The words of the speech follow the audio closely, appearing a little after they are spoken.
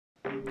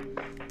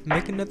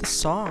Make another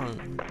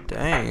song.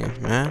 Dang,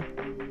 man.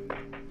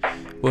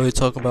 What are you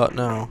talking about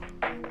now?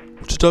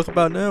 What you talking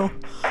about now?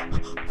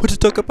 What you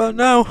talking about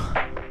now?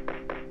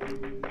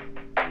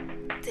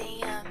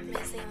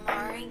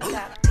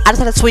 I just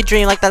had a sweet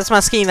dream, like that's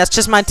my scheme, that's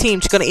just my team.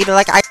 She's gonna eat it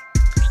like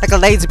a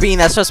laser beam,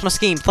 that's just my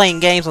scheme. Playing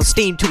games on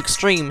Steam too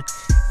extreme.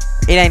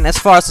 It ain't as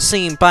far as the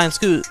seam, buying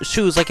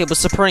shoes like it was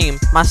supreme.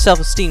 My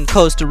self-esteem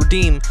codes to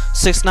redeem.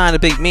 6'9" a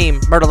big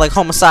meme, murder like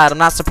homicide. I'm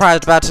not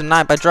surprised about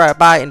tonight, by drive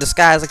by in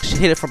disguise like she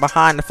hit it from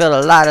behind. I feel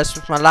alive, that's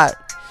just my life.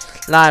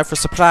 Line for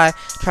supply,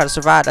 try to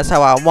survive, that's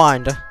how I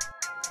wind.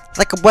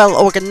 Like a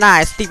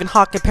well-organized, Stephen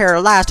Hawking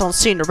paralyzed. Don't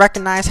seem to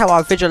recognize how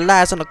I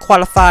visualize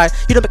unqualified.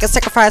 You don't make a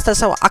sacrifice,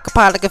 that's how I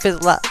occupy. Like a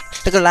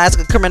visualize, like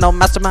a criminal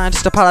mastermind.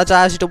 Just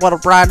apologize, you don't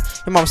want to ride.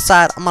 You're on my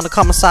side, I'm on the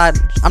common side.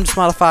 I'm just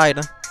modified.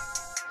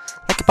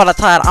 Like a bullet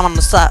tide, I'm on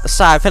the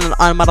side, feeling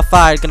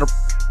unmodified. Gonna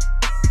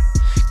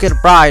get a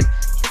bride,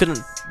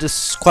 feeling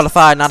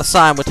disqualified. Not a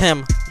sign with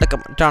him, like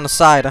I'm down the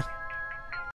side.